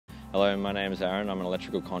Hello, my name is Aaron. I'm an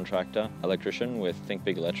electrical contractor, electrician with Think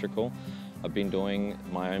Big Electrical. I've been doing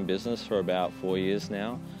my own business for about 4 years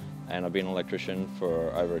now, and I've been an electrician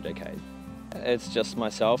for over a decade. It's just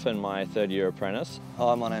myself and my third-year apprentice.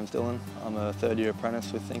 Hi, my name's Dylan. I'm a third-year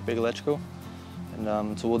apprentice with Think Big Electrical,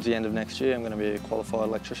 and towards the end of next year I'm going to be a qualified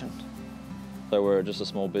electrician. So we're just a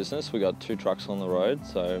small business. We got 2 trucks on the road,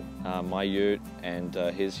 so my ute and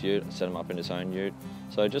his ute. I set him up in his own ute.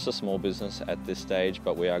 So just a small business at this stage,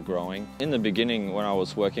 but we are growing. In the beginning, when I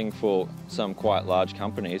was working for some quite large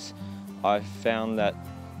companies, I found that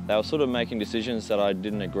they were sort of making decisions that I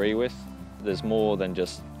didn't agree with. There's more than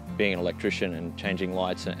just being an electrician and changing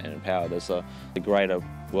lights and power. There's a greater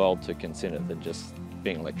world to consider than just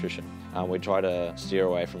being an electrician. We try to steer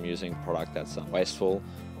away from using product that's wasteful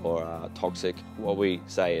or toxic. What we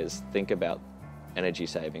say is think about energy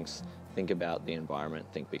savings, think about the environment,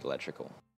 think Big Electrical.